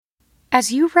As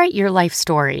you write your life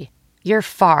story, you're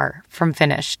far from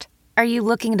finished. Are you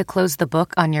looking to close the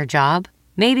book on your job?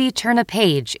 Maybe turn a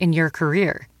page in your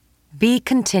career? Be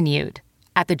continued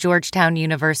at the Georgetown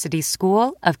University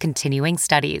School of Continuing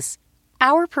Studies.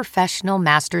 Our professional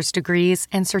master's degrees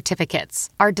and certificates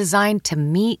are designed to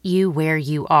meet you where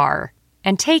you are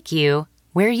and take you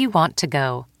where you want to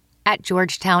go. At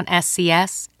Georgetown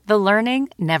SCS, the learning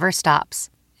never stops,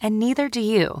 and neither do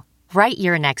you. Write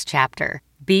your next chapter.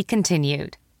 Be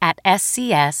continued at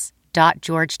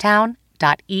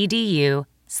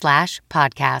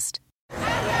scs.georgetown.edu/podcast.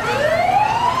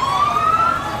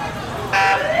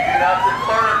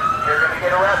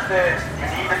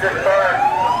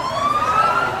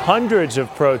 Hundreds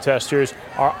of protesters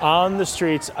are on the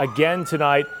streets again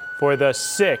tonight for the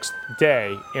 6th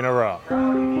day in a row.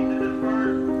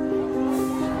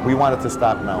 We want it to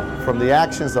stop now. From the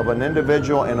actions of an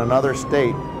individual in another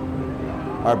state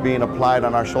are being applied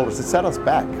on our shoulders to set us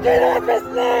back. Get off his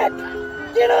neck!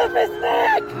 Get off his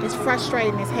neck! It's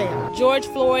frustrating as hell. George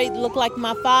Floyd looked like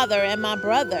my father and my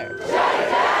brother. Shut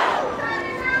down!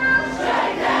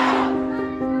 Shut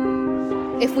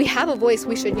down! If we have a voice,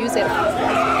 we should use it. Let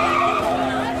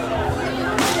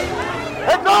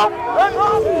go! Let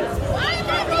go!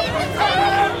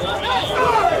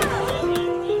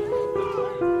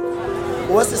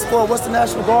 What's this for? What's the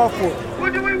National Guard for?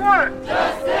 What do we want?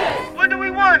 Justice! What do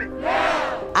we want?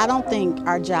 Now! I don't think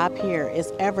our job here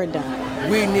is ever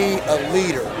done. We need a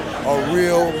leader, a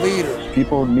real leader.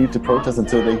 People need to protest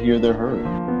until they hear they're heard.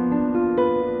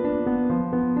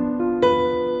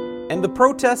 And the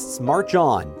protests march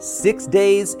on. 6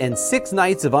 days and 6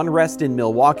 nights of unrest in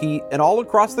Milwaukee and all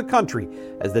across the country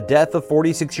as the death of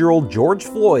 46-year-old George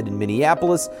Floyd in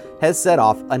Minneapolis has set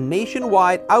off a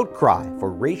nationwide outcry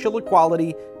for racial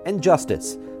equality and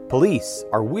justice. Police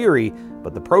are weary,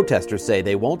 but the protesters say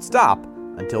they won't stop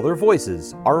until their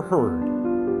voices are heard.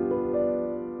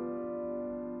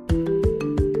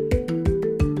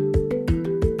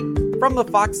 From the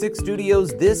Fox 6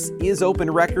 studios, this is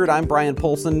Open Record. I'm Brian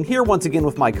Polson, here once again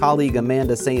with my colleague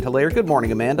Amanda St. Hilaire. Good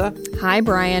morning, Amanda. Hi,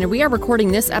 Brian. We are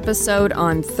recording this episode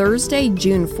on Thursday,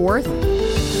 June 4th.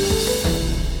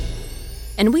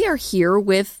 And we are here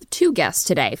with two guests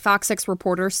today. Fox 6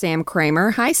 reporter Sam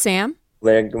Kramer. Hi, Sam.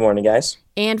 Good morning, guys.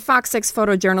 And Fox 6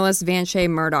 photojournalist Vanshay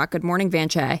Murdoch. Good morning,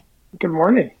 Vanshay. Good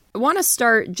morning. I want to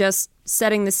start just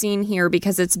setting the scene here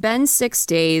because it's been 6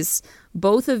 days.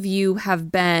 Both of you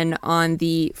have been on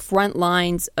the front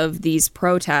lines of these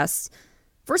protests.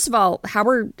 First of all, how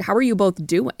are you both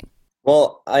doing?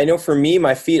 Well, I know for me,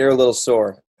 my feet are a little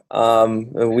sore.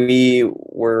 We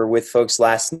were with folks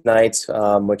last night,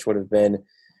 which would have been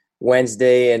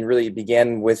Wednesday, and really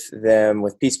began with them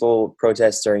with peaceful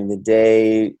protests during the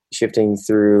day, shifting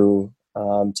through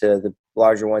to the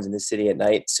larger ones in the city at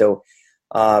night. So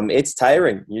it's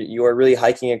tiring. You are really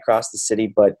hiking across the city,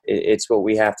 but it's what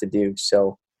we have to do.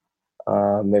 So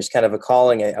there's kind of a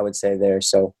calling, I would say, there.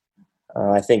 So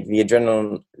I think the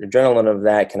adrenaline of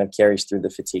that kind of carries through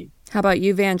the fatigue. How about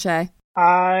you, Vanshay?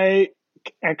 I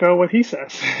echo what he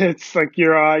says. It's like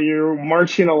you're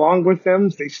marching along with them.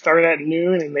 They start at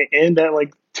noon and they end at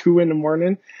like 2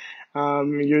 a.m.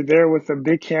 You're there with a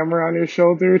big camera on your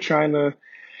shoulder, trying to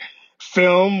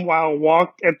film while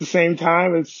walk at the same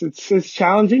time. It's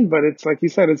challenging, but it's like you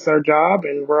said, it's our job,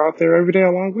 and we're out there every day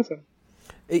along with them.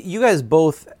 You guys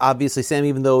both, obviously, Sam,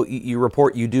 even though you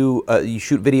report, you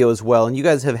shoot video as well, and you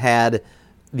guys have had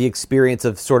the experience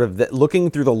of sort of looking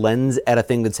through the lens at a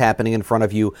thing that's happening in front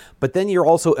of you, but then you're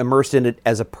also immersed in it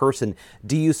as a person.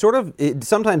 Do you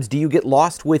sometimes do you get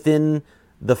lost within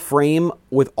the frame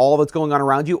with all that's going on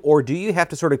around you, or do you have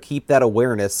to sort of keep that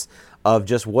awareness of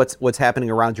just what's happening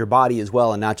around your body as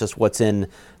well, and not just what's in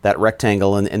that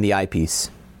rectangle and the eyepiece?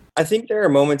 I think there are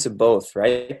moments of both,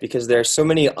 right? Because there are so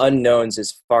many unknowns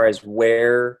as far as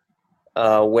where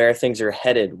things are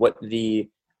headed, what the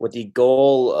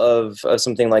goal of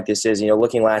something like this is.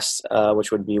 Looking last,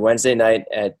 which would be Wednesday night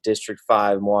at District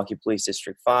 5, Milwaukee Police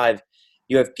District 5,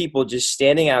 you have people just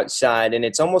standing outside, and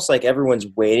it's almost like everyone's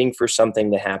waiting for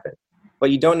something to happen.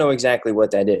 But you don't know exactly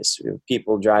what that is.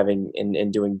 People driving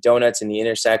and doing donuts in the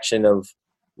intersection of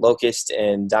Locust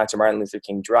and Dr. Martin Luther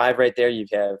King Drive right there. You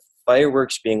have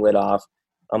fireworks being lit off.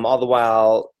 All the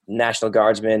while, National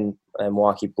Guardsmen and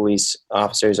Milwaukee police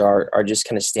officers are just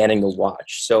kind of standing to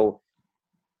watch. So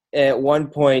at one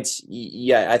point,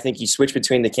 I think you switch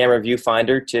between the camera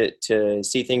viewfinder to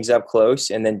see things up close,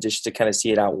 and then just to kind of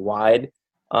see it out wide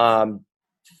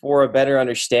for a better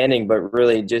understanding, but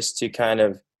really just to kind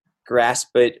of grasp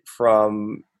it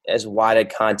from as wide a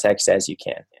context as you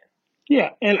can. Yeah,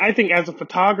 and I think as a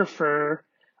photographer,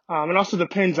 It also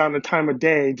depends on the time of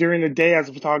day. During the day, as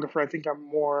a photographer, I think I'm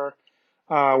more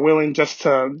willing just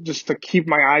to keep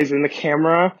my eyes in the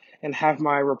camera and have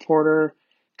my reporter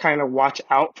kind of watch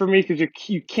out for me, because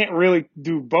you can't really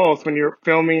do both when you're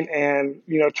filming and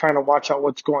trying to watch out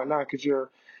what's going on, because your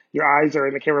eyes are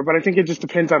in the camera. But I think it just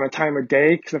depends on the time of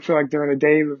day, because I feel like during the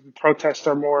day the protests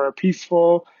are more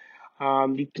peaceful.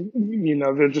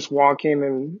 They're just walking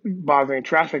and bothering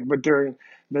traffic. But during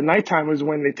the nighttime is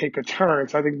when they take a turn.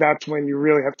 So I think that's when you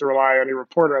really have to rely on your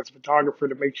reporter as a photographer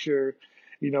to make sure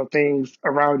things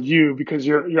around you, because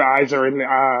your eyes are in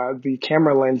the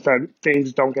camera lens, that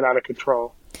things don't get out of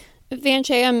control.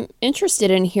 Vanshay, I'm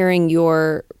interested in hearing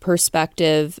your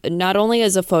perspective, not only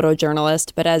as a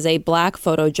photojournalist, but as a Black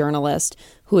photojournalist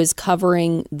who is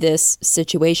covering this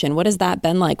situation. What has that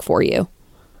been like for you?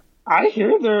 I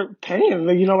hear their pain.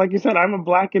 Like you said, I'm a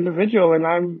Black individual,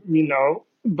 and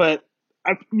but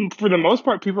for the most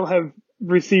part, people have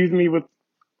received me with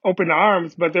open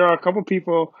arms, but there are a couple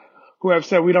people who have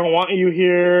said, we don't want you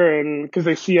here, and because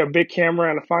they see a big camera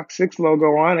and a Fox 6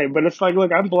 logo on it. But it's like,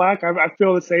 look, I'm Black. I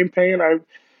feel the same pain.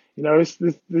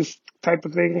 This type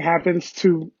of thing happens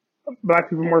to Black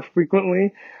people more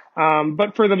frequently.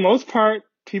 But for the most part,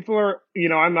 people are,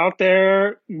 I'm out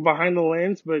there behind the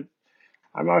lens, but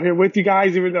I'm out here with you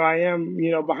guys, even though I am,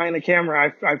 behind the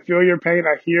camera. I feel your pain.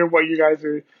 I hear what you guys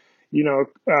are,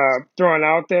 throwing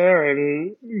out there,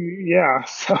 and yeah.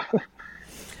 So.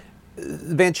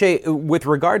 Vanshay, with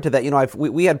regard to that,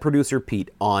 we had producer Pete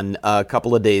on a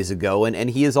couple of days ago, and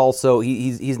he is also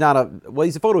he's not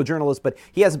he's a photojournalist, but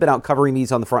he hasn't been out covering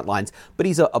these on the front lines. But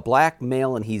he's a Black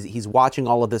male, and he's watching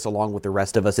all of this along with the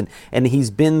rest of us, and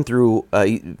he's been through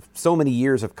so many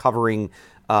years of covering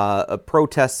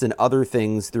protests and other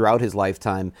things throughout his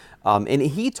lifetime. And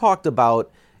he talked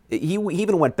about. He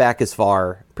even went back as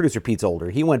far, producer Pete's older,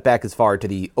 he went back as far to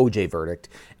the OJ verdict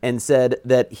and said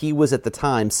that he was at the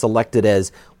time selected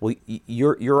as, well,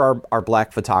 you're our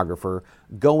Black photographer,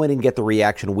 go in and get the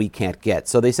reaction we can't get.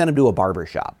 So they sent him to a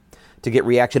barbershop to get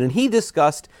reaction. And he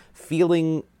discussed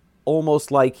feeling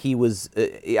almost like he was,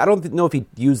 I don't know if he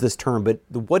used this term, but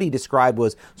what he described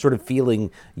was sort of feeling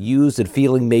used and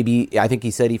feeling maybe, I think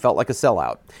he said he felt like a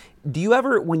sellout. Do you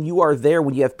ever, when you are there,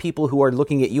 when you have people who are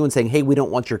looking at you and saying, hey, we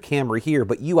don't want your camera here,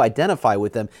 but you identify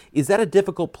with them, is that a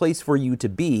difficult place for you to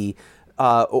be?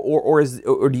 Or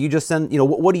do you just send,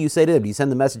 what do you say to them? Do you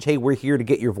send the message, hey, we're here to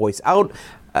get your voice out?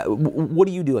 What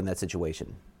do you do in that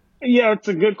situation? Yeah, it's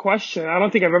a good question. I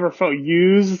don't think I've ever felt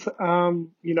used,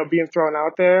 being thrown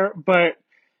out there. But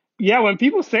yeah, when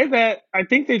people say that, I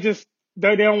think they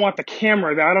don't want the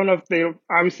camera. I don't know if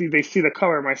obviously they see the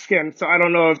color of my skin. So I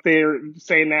don't know if they're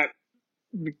saying that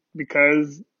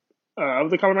because of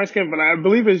the color of my skin, but I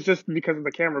believe it's just because of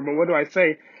the camera. But what do I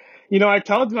say? I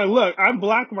told them, look, I'm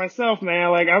Black myself, man.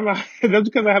 Like, just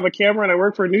because I have a camera and I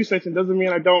work for a news station doesn't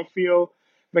mean I don't feel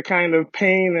the kind of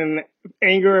pain and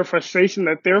anger and frustration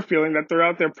that they're feeling, that they're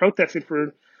out there protesting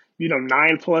for,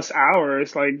 9+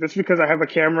 hours. Like, just because I have a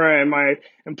camera and my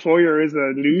employer is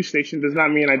a news station does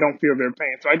not mean I don't feel their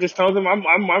pain. So I just told them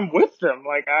I'm with them.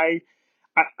 Like,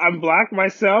 I'm Black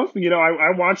myself.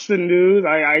 I watch the news.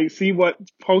 I see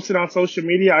what's posted on social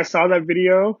media. I saw that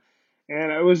video,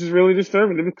 and it was just really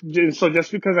disturbing. So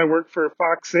just because I work for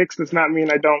Fox 6 does not mean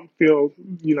I don't feel,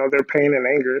 their pain and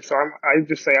anger. So I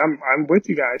just say I'm with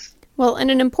you guys. Well,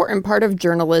 and an important part of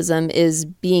journalism is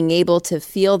being able to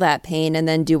feel that pain and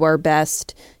then do our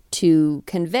best to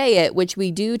convey it, which we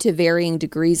do to varying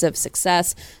degrees of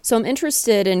success. So I'm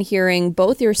interested in hearing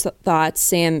both your thoughts,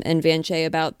 Sam and Vanshay,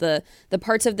 about the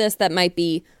parts of this that might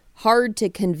be hard to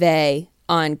convey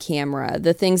on camera,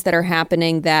 the things that are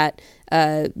happening that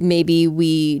maybe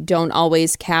we don't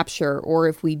always capture, or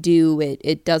if we do,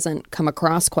 it doesn't come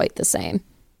across quite the same.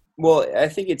 Well, I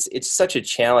think it's such a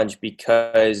challenge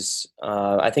because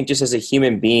I think just as a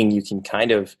human being, you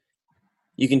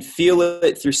can feel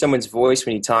it through someone's voice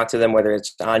when you talk to them, whether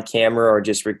it's on camera or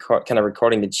just kind of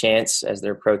recording the chants as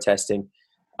they're protesting.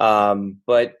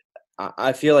 But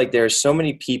I feel like there are so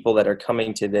many people that are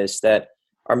coming to this that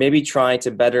are maybe trying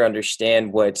to better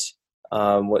understand what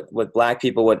Black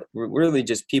people, what really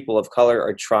just people of color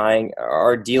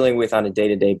are dealing with on a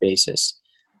day-to-day basis.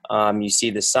 You see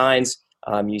the signs,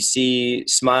 you see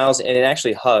smiles, and it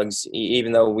actually hugs,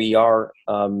 even though we are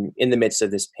in the midst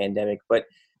of this pandemic. But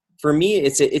for me,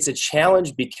 it's a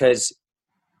challenge because,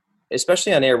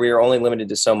 especially on air, we are only limited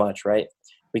to so much, right?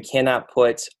 We cannot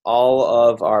put all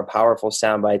of our powerful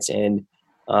sound bites in.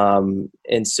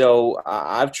 And so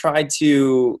I've tried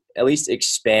to at least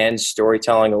expand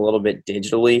storytelling a little bit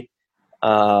digitally,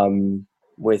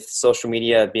 with social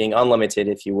media being unlimited,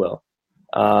 if you will.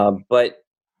 But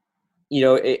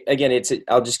again,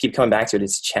 I'll just keep coming back to it.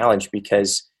 It's a challenge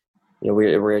because,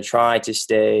 we're trying to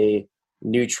stay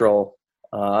neutral,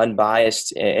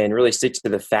 unbiased, and really stick to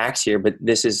the facts here. But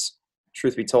this is,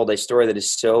 truth be told, a story that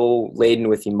is so laden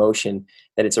with emotion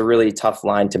that it's a really tough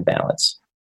line to balance.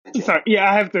 Sorry, yeah,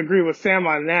 I have to agree with Sam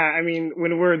on that. I mean,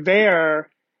 when we're there,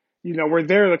 we're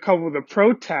there to cover the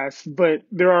protests, but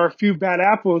there are a few bad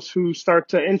apples who start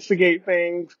to instigate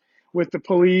things with the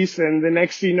police, and the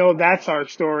next thing you know, that's our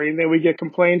story. And then we get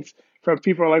complaints from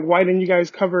people like, why didn't you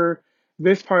guys cover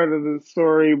this part of the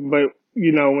story? But,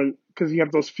 because you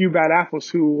have those few bad apples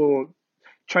who will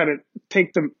try to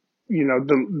take the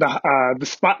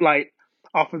spotlight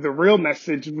off of the real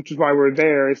message, which is why we're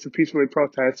there, is to peacefully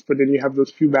protest. But then you have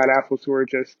those few bad apples who are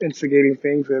just instigating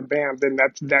things, and bam, then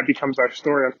that becomes our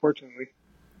story, unfortunately.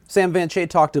 Sam Van Shea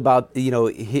talked about,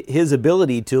 his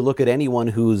ability to look at anyone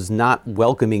who's not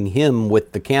welcoming him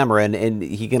with the camera, and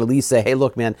he can at least say, hey,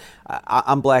 look, man,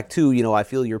 I'm black too, I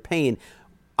feel your pain.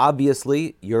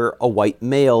 Obviously, you're a white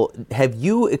male. Have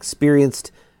you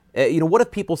experienced, what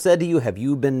have people said to you? Have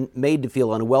you been made to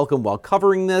feel unwelcome while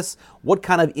covering this? What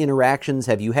kind of interactions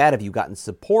have you had? Have you gotten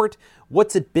support?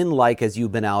 What's it been like as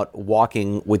you've been out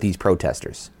walking with these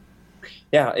protesters?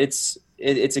 Yeah, it's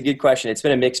a good question. It's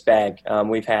been a mixed bag.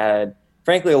 We've had,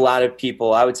 frankly, a lot of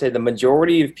people. I would say the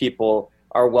majority of people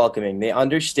are welcoming. They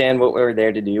understand what we're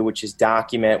there to do, which is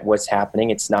document what's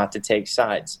happening. It's not to take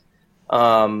sides.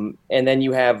 And then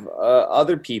you have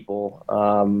other people,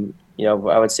 I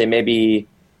would say maybe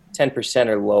 10%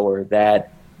 or lower,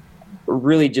 that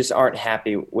really just aren't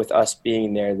happy with us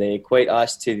being there. They equate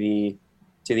us to the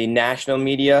national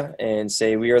media and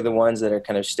say we are the ones that are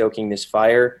kind of stoking this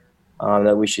fire,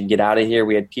 that we should get out of here.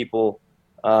 We had people,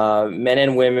 men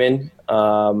and women,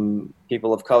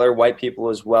 people of color, white people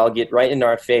as well, get right in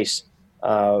our face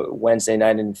Wednesday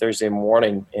night and Thursday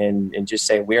morning and just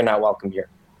say we're not welcome here.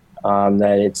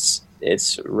 That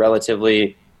it's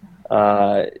relatively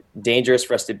dangerous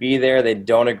for us to be there. They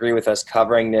don't agree with us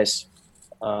covering this.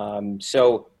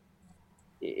 So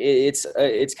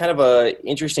it's kind of a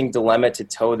interesting dilemma to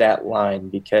toe that line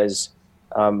because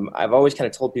I've always kind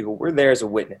of told people we're there as a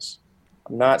witness.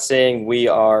 I'm not saying we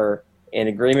are in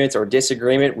agreement or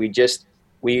disagreement.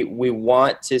 We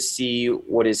want to see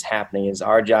what is happening. It's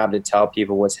our job to tell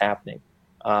people what's happening.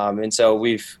 And so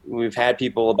we've had a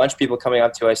bunch of people coming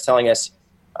up to us telling us,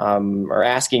 or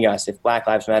asking us if Black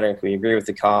Lives Matter, if we agree with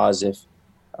the cause, if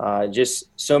just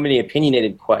so many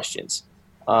opinionated questions.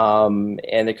 And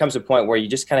there comes a point where you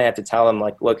just kind of have to tell them,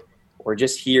 like, look, we're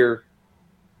just here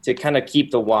to kind of keep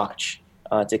the watch,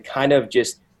 to kind of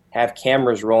just have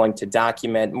cameras rolling to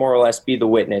document, more or less be the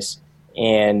witness.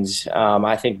 And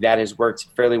I think that has worked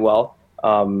fairly well.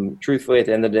 Truthfully, at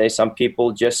the end of the day, some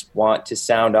people just want to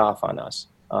sound off on us,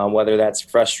 whether that's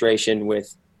frustration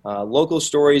with local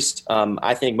stories.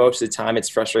 I think most of the time it's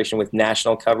frustration with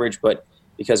national coverage, but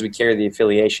because we carry the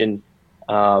affiliation,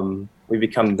 we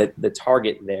become the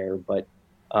target there. But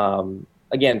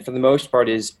again, for the most part,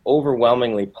 is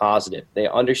overwhelmingly positive. They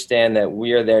understand that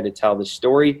we are there to tell the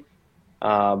story.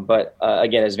 But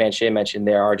again, as Van Shea mentioned,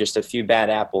 there are just a few bad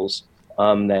apples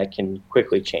that can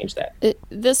quickly change that.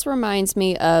 This reminds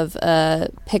me of a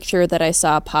picture that I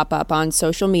saw pop up on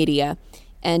social media,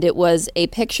 and it was a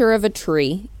picture of a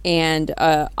tree, and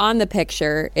on the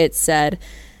picture it said,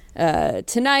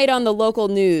 tonight on the local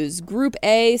news, Group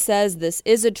A says this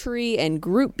is a tree, and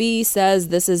Group B says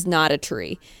this is not a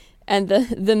tree. And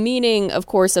the meaning, of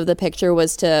course, of the picture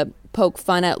was to poke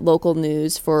fun at local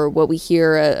news for what we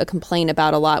hear a complaint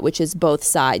about a lot, which is both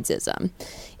sidesism.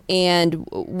 And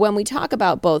when we talk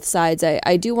about both sides,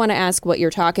 I do want to ask what you're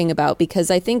talking about, because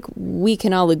I think we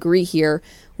can all agree here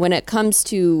when it comes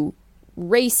to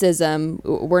racism,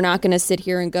 we're not going to sit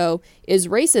here and go, is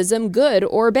racism good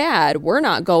or bad? We're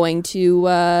not going to,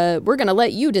 we're going to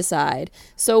let you decide.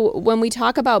 So when we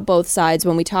talk about both sides,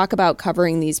 when we talk about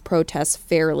covering these protests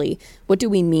fairly, what do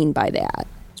we mean by that?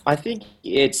 I think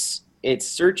it's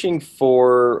searching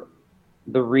for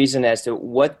the reason as to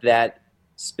what that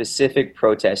specific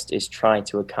protest is trying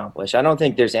to accomplish. I don't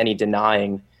think there's any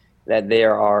denying that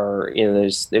there are,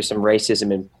 there's some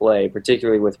racism in play,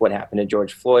 particularly with what happened to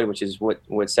George Floyd, which is what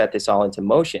set this all into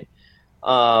motion.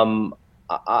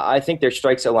 I think there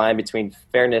strikes a line between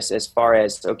fairness as far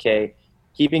as, okay,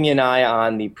 keeping an eye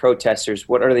on the protesters.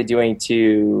 What are they doing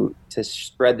to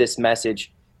spread this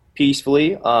message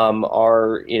peacefully? I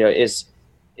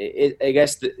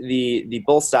guess the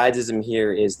both sidesism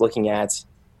here is looking at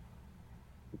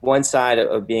one side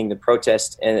of being the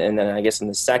protest, and then I guess in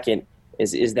the second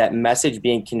is that message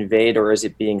being conveyed, or is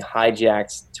it being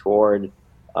hijacked toward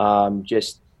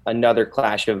just another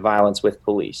clash of violence with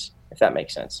police? if that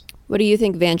makes sense. What do you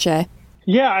think, Vanche?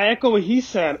 Yeah, I echo what he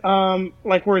said.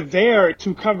 Like, we're there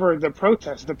to cover the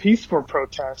protests, the peaceful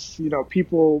protests. You know,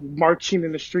 people marching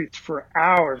in the streets for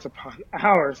hours upon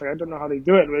hours. Like, I don't know how they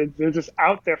do it, but they're just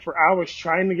out there for hours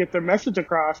trying to get their message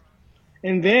across.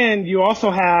 And then you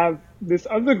also have this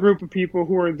other group of people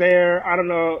who are there. I don't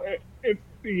know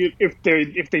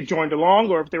if they joined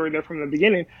along or if they were there from the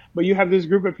beginning, but you have this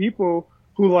group of people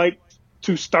who like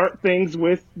to start things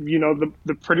with, you know,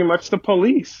 the pretty much the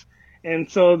police.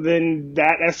 And so then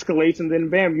that escalates, and then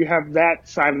bam, you have that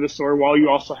side of the story, while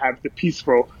you also have the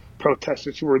peaceful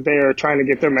protesters who were there trying to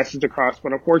get their message across.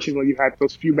 But unfortunately, you had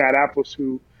those few bad apples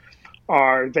who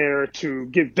are there to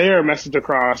get their message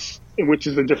across, which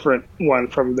is a different one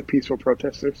from the peaceful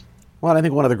protesters. Well, I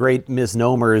think one of the great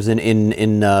misnomers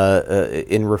in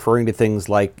referring to things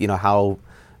like, you know, how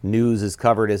news is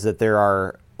covered is that there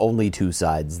are only two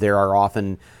sides. There are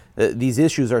often these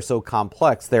issues are so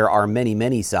complex. There are many,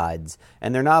 many sides,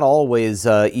 and they're not always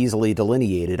easily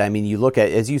delineated. I mean, you look at,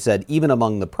 as you said, even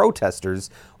among the protesters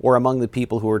or among the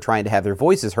people who are trying to have their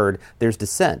voices heard, there's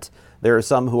dissent. There are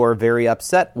some who are very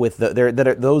upset with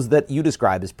those that you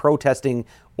describe as protesting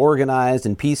organized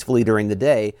and peacefully during the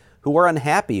day, who are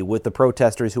unhappy with the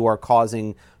protesters who are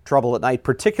causing trouble at night,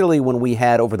 particularly when we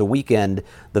had over the weekend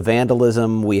the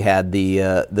vandalism, we had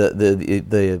the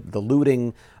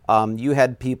looting. You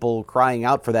had people crying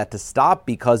out for that to stop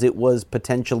because it was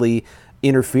potentially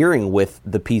interfering with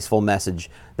the peaceful message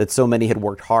that so many had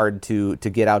worked hard to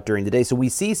get out during the day. So we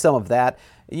see some of that.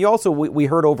 You also, we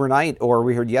heard overnight, or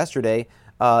we heard yesterday,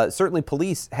 certainly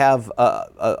police have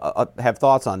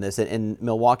thoughts on this. And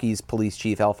Milwaukee's police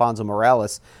chief, Alfonso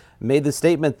Morales, made the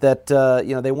statement that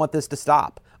they want this to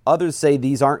stop. Others say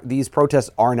these protests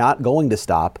are not going to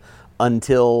stop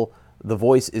until the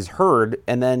voice is heard.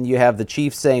 And then you have the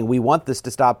chief saying, we want this to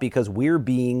stop because we're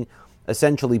being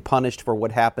essentially punished for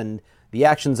what happened, the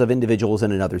actions of individuals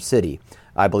in another city.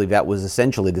 I believe that was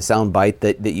essentially the soundbite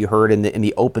that you heard in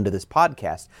the open to this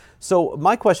podcast. So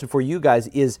my question for you guys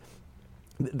is,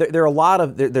 there are a lot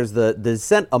of, there's the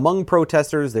dissent among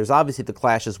protesters, there's obviously the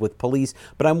clashes with police,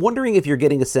 but I'm wondering if you're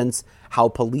getting a sense how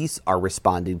police are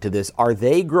responding to this. Are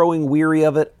they growing weary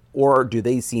of it, or do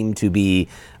they seem to be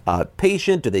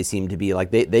patient? Do they seem to be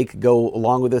like they could go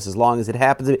along with this as long as it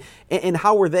happens? And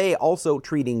how are they also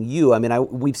treating you? I mean,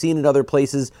 we've seen in other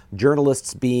places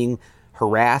journalists being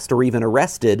harassed or even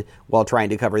arrested while trying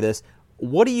to cover this.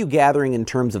 What are you gathering in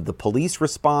terms of the police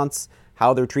response,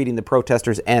 how they're treating the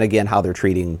protesters, and again, how they're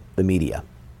treating the media?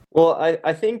 Well,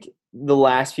 I think the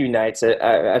last few nights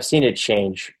I've seen it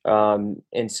change.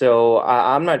 And so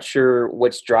I'm not sure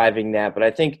what's driving that, but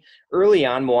I think early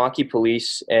on, Milwaukee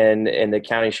police and the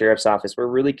county sheriff's office were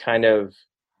really kind of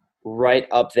right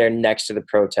up there next to the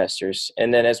protesters.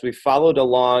 And then as we followed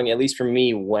along, at least for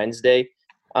me, Wednesday,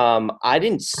 I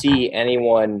didn't see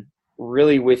anyone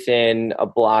really within a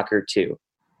block or two.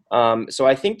 So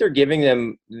I think they're giving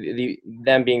them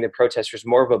being the protesters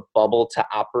more of a bubble to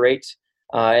operate,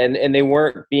 and they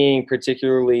weren't being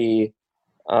particularly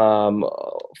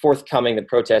forthcoming, the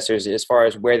protesters, as far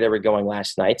as where they were going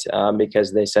last night,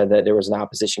 because they said that there was an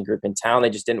opposition group in town. They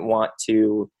just didn't want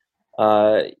to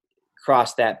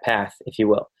cross that path, if you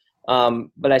will.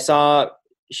 But I saw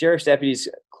sheriff's deputies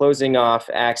closing off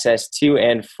access to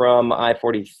and from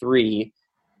I-43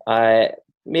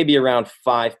 maybe around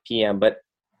 5 p.m. But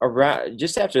around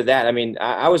just after that, I mean,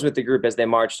 I was with the group as they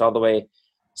marched all the way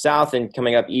south and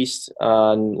coming up east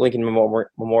on Lincoln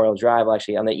Memorial Drive,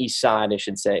 actually on the east side, I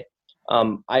should say.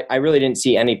 I really didn't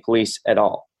see any police at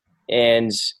all.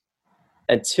 And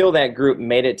until that group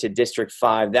made it to District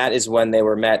 5, that is when they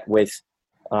were met with,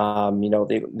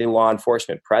 the law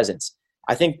enforcement presence.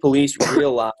 I think police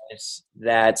realize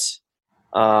that,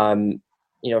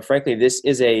 frankly, this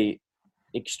is a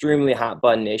extremely hot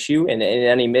button issue, and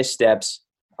any missteps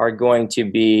are going to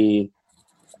be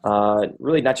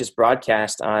really not just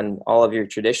broadcast on all of your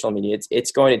traditional media.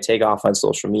 It's going to take off on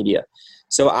social media.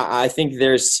 So I think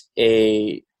there's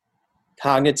a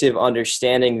cognitive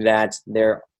understanding that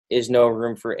there is no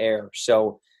room for error.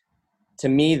 So to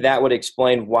me, that would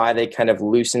explain why they kind of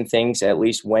loosen things at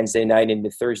least Wednesday night into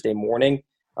Thursday morning.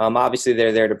 Obviously,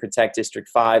 they're there to protect District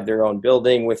 5, their own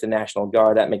building with the National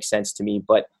Guard. That makes sense to me.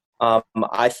 But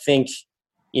I think,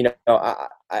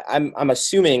 I'm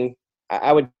assuming,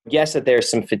 I would guess that there's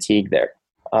some fatigue there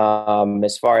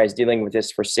as far as dealing with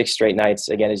this for 6 straight nights.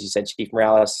 Again, as you said, Chief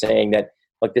Morales saying that,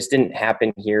 look, this didn't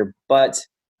happen here. But,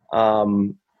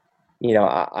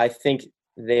 I think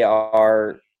they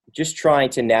are just trying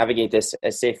to navigate this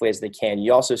as safely as they can.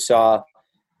 You also saw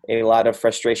a lot of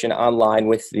frustration online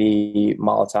with the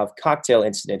Molotov cocktail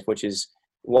incident, which is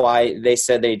why they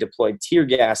said they deployed tear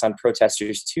gas on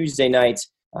protesters Tuesday night.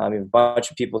 We have a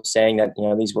bunch of people saying that,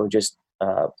 these were just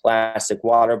plastic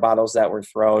water bottles that were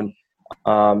thrown.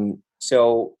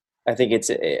 So I think it's,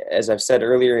 as I've said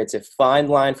earlier, it's a fine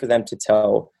line for them to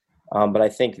toe. But I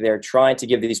think they're trying to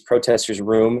give these protesters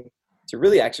room to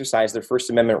really exercise their First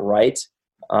Amendment right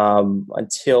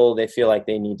until they feel like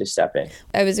they need to step in.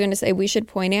 I was going to say, we should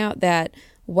point out that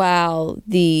while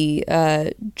the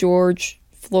George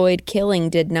Floyd killing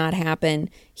did not happen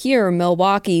here,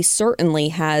 Milwaukee certainly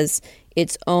has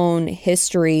its own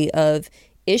history of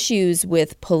issues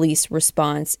with police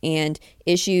response and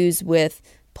issues with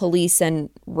police and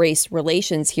race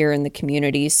relations here in the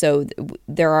community. So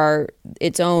there are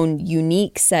its own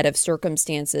unique set of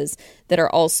circumstances that are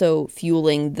also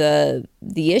fueling the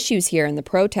issues here in the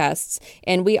protests.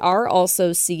 And we are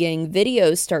also seeing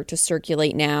videos start to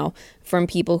circulate now from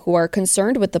people who are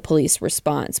concerned with the police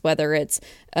response, whether it's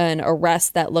an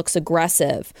arrest that looks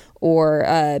aggressive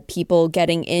or people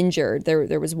getting injured.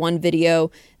 There was one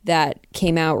video that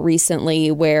came out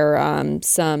recently where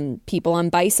some people on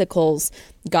bicycles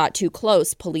got too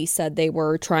close. Police said they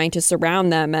were trying to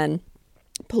surround them, and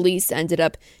police ended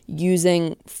up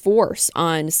using force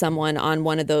on someone on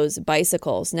one of those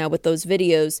bicycles. Now, with those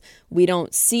videos, we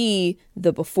don't see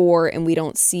the before and we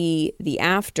don't see the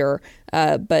after,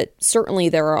 but certainly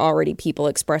there are already people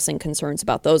expressing concerns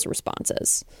about those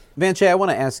responses. Vanche, I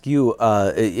want to ask you,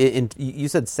 you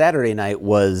said Saturday night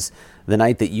was the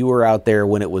night that you were out there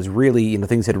when it was really,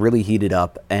 things had really heated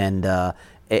up, and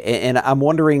I'm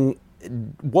wondering,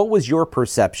 what was your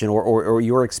perception or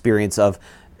your experience of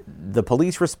the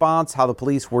police response, how the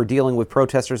police were dealing with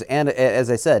protesters, and as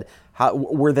I said,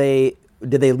 did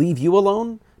they leave you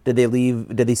alone? Did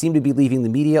they seem to be leaving the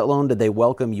media alone? Did they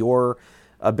welcome your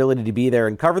ability to be there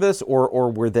and cover this,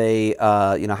 or were they,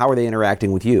 how were they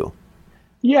interacting with you?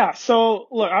 Yeah, so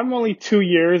look, I'm only 2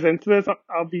 years into this.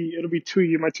 It'll be 2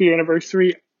 year, my 2-year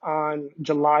anniversary on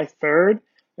July 3rd.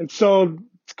 And so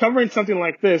covering something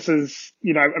like this is,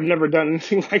 I've never done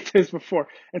anything like this before.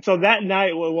 And so that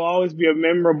night will always be a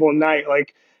memorable night.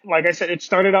 Like I said, it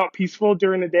started out peaceful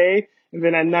during the day, and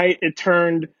then at night it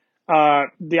turned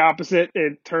the opposite.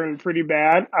 It turned pretty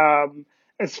bad.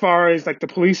 As far as like the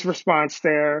police response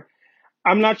there,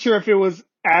 I'm not sure if it was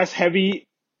as heavy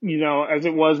as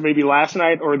it was maybe last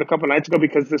night or the couple nights ago,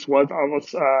 because this was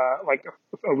almost like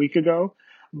a week ago.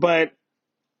 But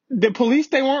the police,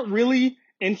 they weren't really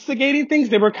instigating things.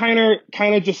 They were kind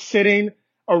of just sitting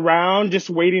around, just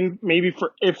waiting maybe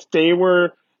for if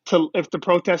the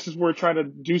protesters were trying to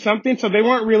do something. So they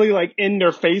weren't really like in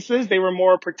their faces. They were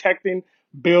more protecting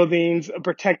buildings,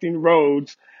 protecting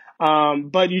roads.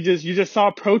 But you just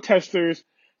saw protesters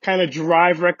kind of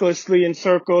drive recklessly in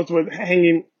circles with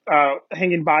hanging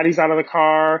bodies out of the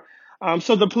car.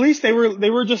 So the police, they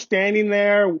were just standing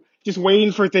there, just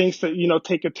waiting for things to,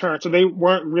 take a turn. So they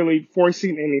weren't really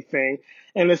forcing anything.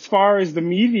 And as far as the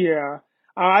media,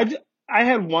 I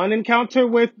had one encounter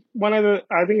with one of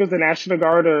I think it was the National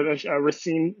Guard or a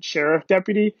Racine sheriff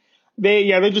deputy. They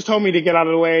just told me to get out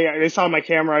of the way. They saw my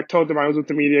camera. I told them I was with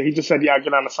the media. He just said,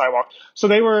 get on the sidewalk. So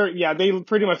they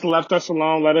pretty much left us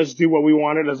alone, let us do what we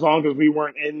wanted as long as we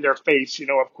weren't in their face,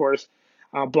 of course,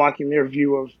 blocking their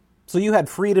view of. So you had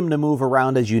freedom to move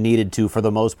around as you needed to for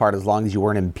the most part, as long as you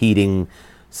weren't impeding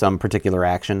some particular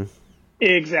action?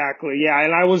 Exactly, yeah.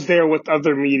 And I was there with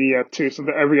other media, too, so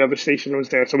every other station was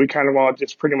there. So we kind of all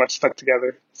just pretty much stuck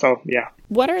together. So, yeah.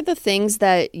 What are the things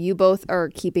that you both are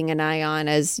keeping an eye on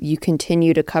as you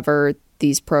continue to cover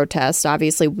these protests?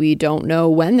 Obviously, we don't know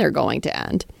when they're going to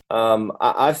end.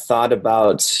 I've thought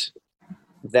about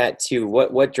that, too.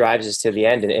 What drives us to the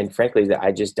end? And frankly,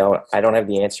 I don't have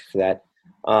the answer for that.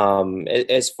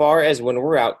 As far as when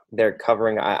we're out there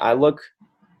covering, I look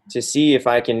to see if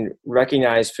I can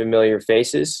recognize familiar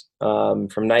faces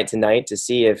from night to night, to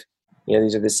see if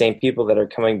these are the same people that are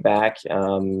coming back,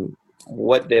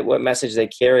 what message they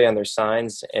carry on their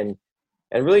signs, and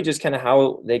really just kind of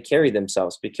how they carry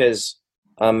themselves. Because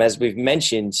as we've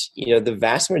mentioned, the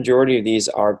vast majority of these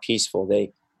are peaceful.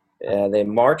 They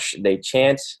march, they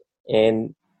chant,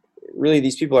 and really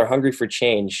these people are hungry for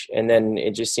change. And then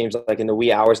it just seems like in the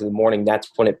wee hours of the morning, that's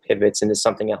when it pivots into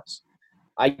something else.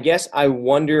 I guess I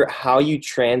wonder how you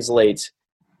translate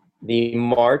the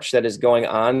march that is going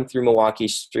on through Milwaukee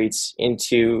streets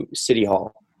into City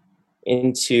Hall,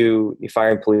 into the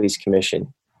Fire and Police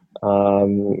Commission,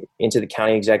 into the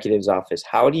county executive's office.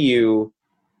 How do you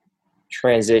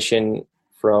transition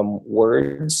from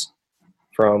words,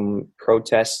 from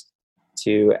protest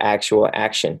to actual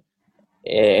action?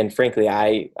 And frankly,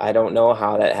 I don't know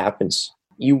how that happens.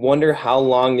 You wonder how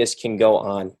long this can go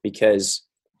on, because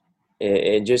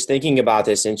And just thinking about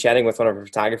this and chatting with one of our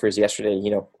photographers yesterday,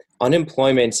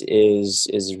 unemployment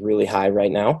is really high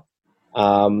right now.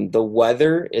 The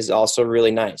weather is also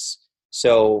really nice.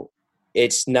 So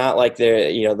it's not like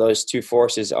those two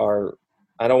forces are,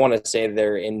 I don't want to say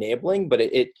they're enabling, but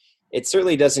it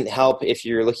certainly doesn't help if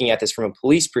you're looking at this from a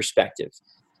police perspective.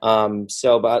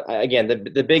 But again,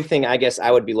 the big thing I guess I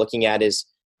would be looking at is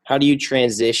how do you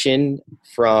transition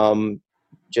from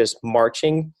just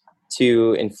marching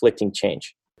to inflicting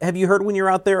change? Have you heard when you're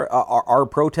out there, are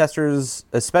protesters,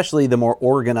 especially the more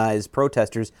organized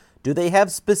protesters, do they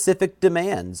have specific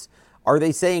demands? Are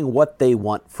they saying what they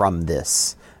want from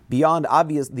this? Beyond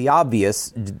the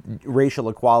obvious racial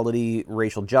equality,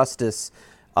 racial justice,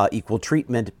 equal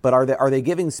treatment, but are they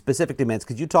giving specific demands?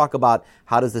 Could you talk about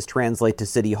how does this translate to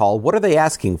City Hall? What are they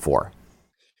asking for?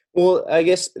 Well, I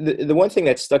guess the one thing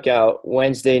that stuck out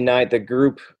Wednesday night, the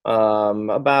group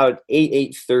about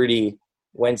 8:30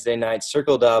 Wednesday night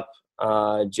circled up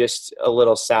just a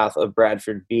little south of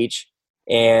Bradford Beach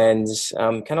and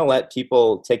kind of let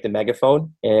people take the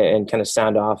megaphone and kind of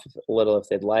sound off a little if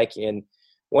they'd like. And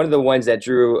one of the ones that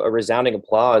drew a resounding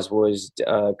applause was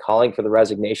calling for the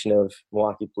resignation of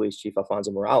Milwaukee Police Chief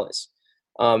Alfonso Morales.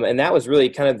 And that was really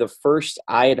kind of the first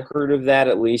I had heard of that,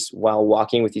 at least while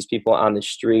walking with these people on the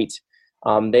street.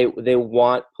 They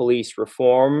want police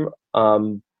reform,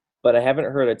 but I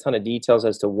haven't heard a ton of details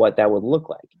as to what that would look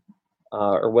like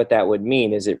or what that would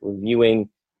mean. Is it reviewing,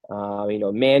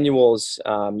 manuals,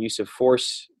 use of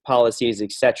force policies,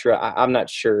 etc.? I'm not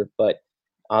sure, but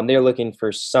they're looking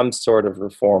for some sort of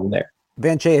reform there.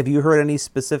 Vanche, have you heard any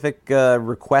specific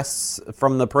requests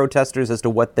from the protesters as to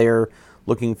what they're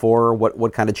looking for,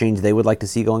 what kind of change they would like to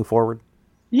see going forward?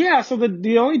 Yeah, so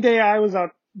the only day I was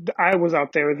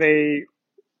out there, they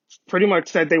pretty much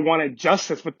said they wanted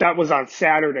justice, but that was on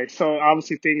Saturday. So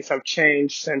obviously things have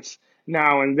changed since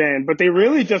now and then. But they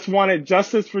really just wanted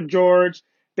justice for George.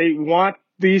 They want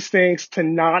these things to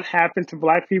not happen to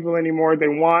Black people anymore. They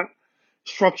want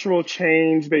structural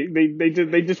change. They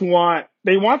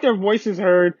want their voices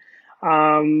heard.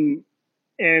 And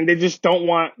they just don't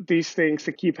want these things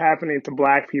to keep happening to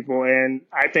Black people. And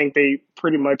I think they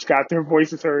pretty much got their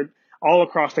voices heard all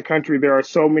across the country. There are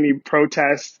so many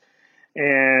protests,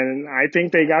 and I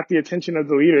think they got the attention of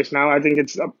the leaders. Now I think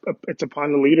it's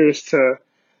upon the leaders to,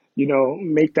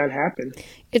 make that happen.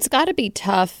 It's got to be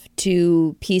tough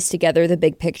to piece together the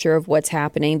big picture of what's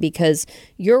happening because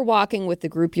you're walking with the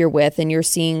group you're with and you're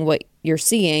seeing what you're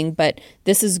seeing, but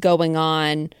this is going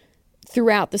on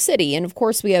throughout the city. And of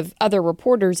course, we have other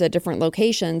reporters at different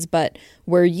locations, but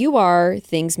where you are,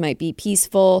 things might be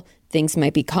peaceful, things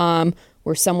might be calm.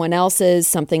 Where someone else is,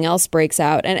 something else breaks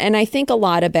out. And I think a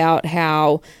lot about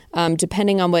how,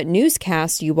 depending on what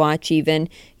newscast you watch even,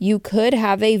 you could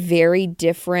have a very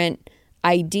different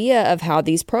idea of how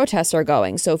these protests are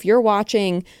going. So if you're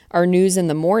watching our news in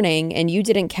the morning and you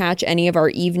didn't catch any of our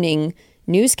evening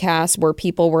newscasts where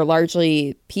people were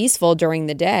largely peaceful during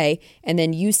the day, and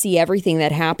then you see everything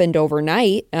that happened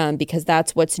overnight because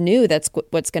that's what's new, that's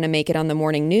what's going to make it on the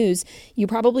morning news, you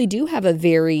probably do have a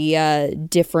very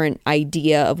different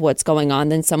idea of what's going on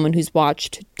than someone who's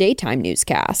watched daytime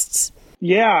newscasts.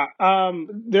 Yeah,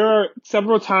 there are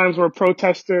several times where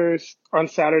protesters on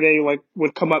Saturday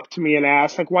would come up to me and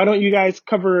ask, why don't you guys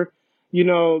cover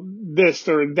this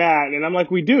or that? And I'm like,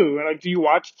 we do. And do you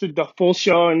watch the full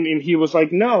show? And he was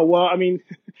like, no. Well, I mean,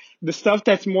 the stuff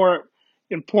that's more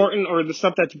important or the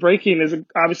stuff that's breaking is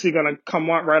obviously going to come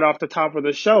on right off the top of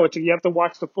the show. You have to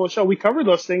watch the full show. We cover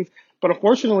those things, but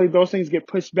unfortunately those things get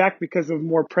pushed back because of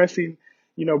more pressing,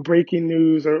 breaking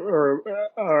news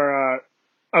or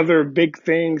other big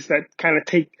things that kind of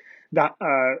take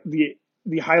the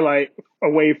highlight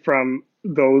away from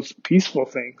those peaceful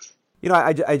things.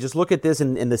 I just look at this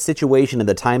and the situation and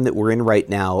the time that we're in right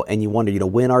now, and you wonder,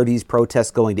 when are these protests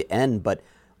going to end? But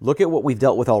look at what we've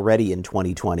dealt with already in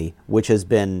 2020, which has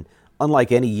been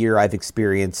unlike any year I've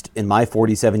experienced in my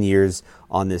 47 years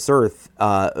on this earth.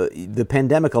 The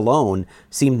pandemic alone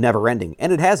seemed never ending,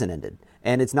 and it hasn't ended,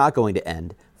 and it's not going to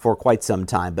end for quite some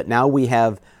time. But now we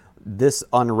have this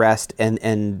unrest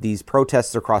and these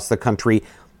protests across the country.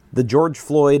 The George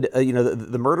Floyd,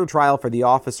 the murder trial for the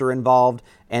officer involved,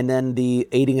 and then the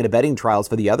aiding and abetting trials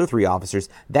for the other three officers,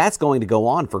 that's going to go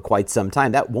on for quite some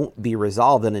time. That won't be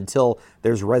resolved, and until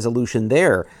there's resolution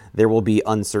there will be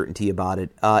uncertainty about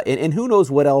it. And who knows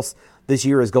what else this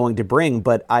year is going to bring,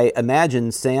 but I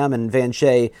imagine Sam and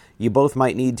Vanche, you both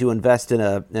might need to invest in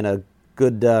a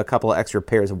good couple of extra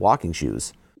pairs of walking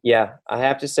shoes. Yeah, I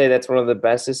have to say that's one of the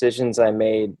best decisions I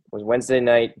made was Wednesday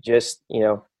night, just,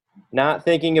 not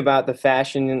thinking about the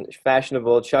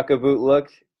fashionable chuck-a-boot look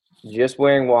just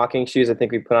wearing walking shoes. I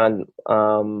think we put on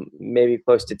maybe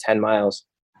close to 10 miles.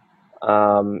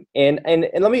 And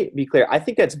let me be clear. I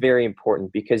think that's very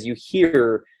important because you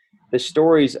hear the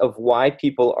stories of why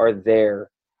people are there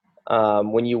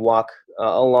when you walk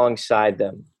alongside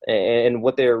them and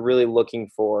what they're really looking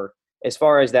for as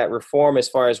far as that reform, as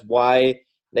far as why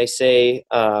they say,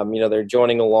 they're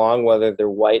joining along, whether they're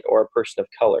white or a person of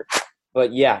color.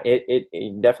 But yeah,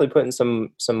 it definitely putting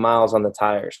some miles on the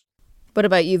tires. What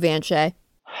about you, Vanshay?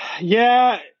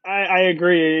 Yeah, I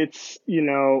agree. It's,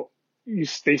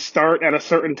 they start at a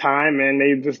certain time and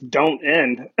they just don't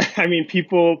end. I mean,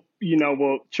 people,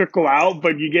 will trickle out,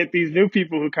 but you get these new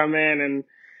people who come in and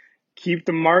keep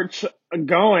the march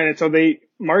going. And so they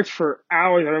march for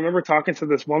hours. I remember talking to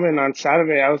this woman on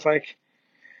Saturday. I was like,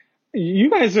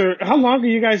 how long are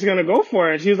you guys going to go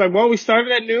for? And she was like, well, we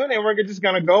started at noon and we're just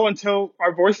going to go until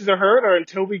our voices are heard or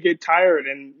until we get tired.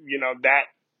 And, that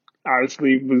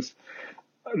obviously was,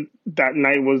 that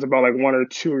night was about like 1 or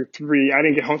 2 or 3. I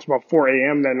didn't get home until about 4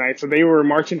 a.m. that night. So they were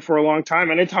marching for a long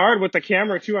time. And it's hard with the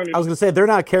camera too. I was going to say, they're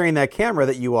not carrying that camera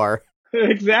that you are.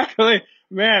 Exactly.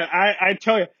 Man, I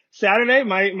tell you, Saturday,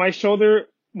 my shoulder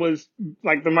was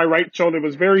like my right shoulder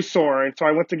was very sore. And so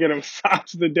I went to get a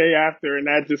massage the day after and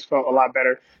that just felt a lot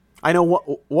better. I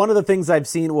know one of the things I've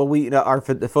seen, our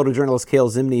photojournalist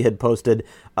Cale Zimney had posted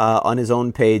on his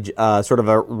own page sort of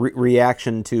a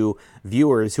reaction to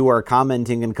viewers who are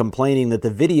commenting and complaining that the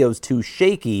video's too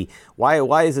shaky.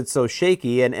 Why is it so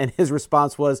shaky? And his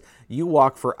response was, you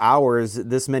walk for hours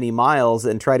this many miles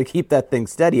and try to keep that thing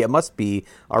steady. It must be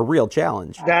a real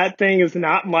challenge. That thing is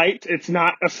not light. It's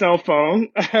not a cell phone.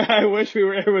 I wish we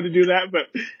were able to do that,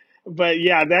 But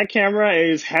yeah, that camera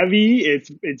is heavy. It's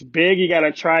big. You got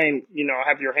to try and,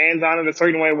 have your hands on it a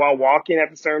certain way while walking at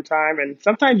the same time. And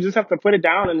sometimes you just have to put it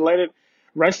down and let it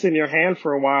rest in your hand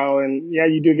for a while. And yeah,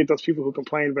 you do get those people who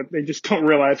complain, but they just don't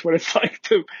realize what it's like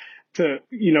to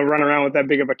run around with that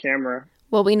big of a camera.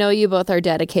 Well, we know you both are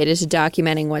dedicated to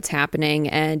documenting what's happening,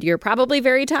 and you're probably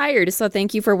very tired. So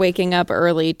thank you for waking up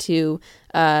early to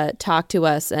talk to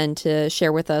us and to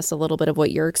share with us a little bit of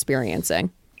what you're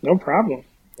experiencing. No problem.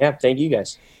 Yeah, thank you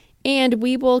guys. And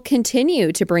we will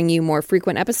continue to bring you more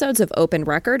frequent episodes of Open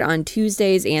Record on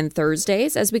Tuesdays and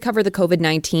Thursdays as we cover the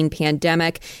COVID-19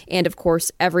 pandemic and, of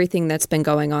course, everything that's been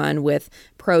going on with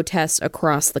protests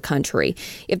across the country.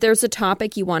 If there's a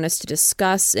topic you want us to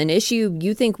discuss, an issue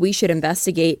you think we should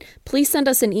investigate, please send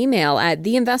us an email at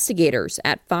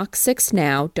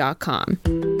theinvestigators@fox6now.com.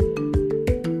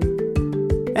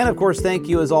 And of course, thank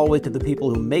you as always to the people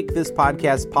who make this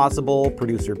podcast possible,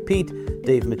 producer Pete,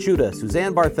 Dave Machuda,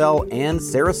 Suzanne Barthel, and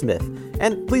Sarah Smith.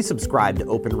 And please subscribe to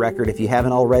Open Record if you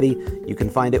haven't already. You can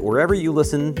find it wherever you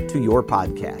listen to your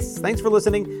podcasts. Thanks for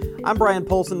listening. I'm Brian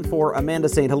Polson for Amanda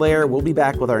St. Hilaire. We'll be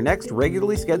back with our next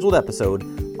regularly scheduled episode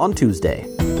on Tuesday.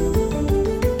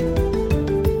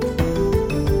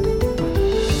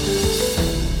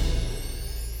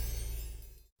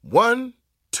 One,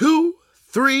 2,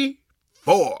 3,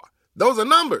 4. Those are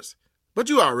numbers, but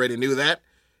you already knew that.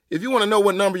 If you want to know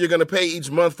what number you're going to pay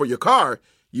each month for your car,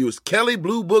 use Kelley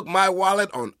Blue Book My Wallet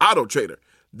on AutoTrader.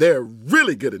 They're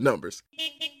really good at numbers.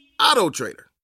 AutoTrader.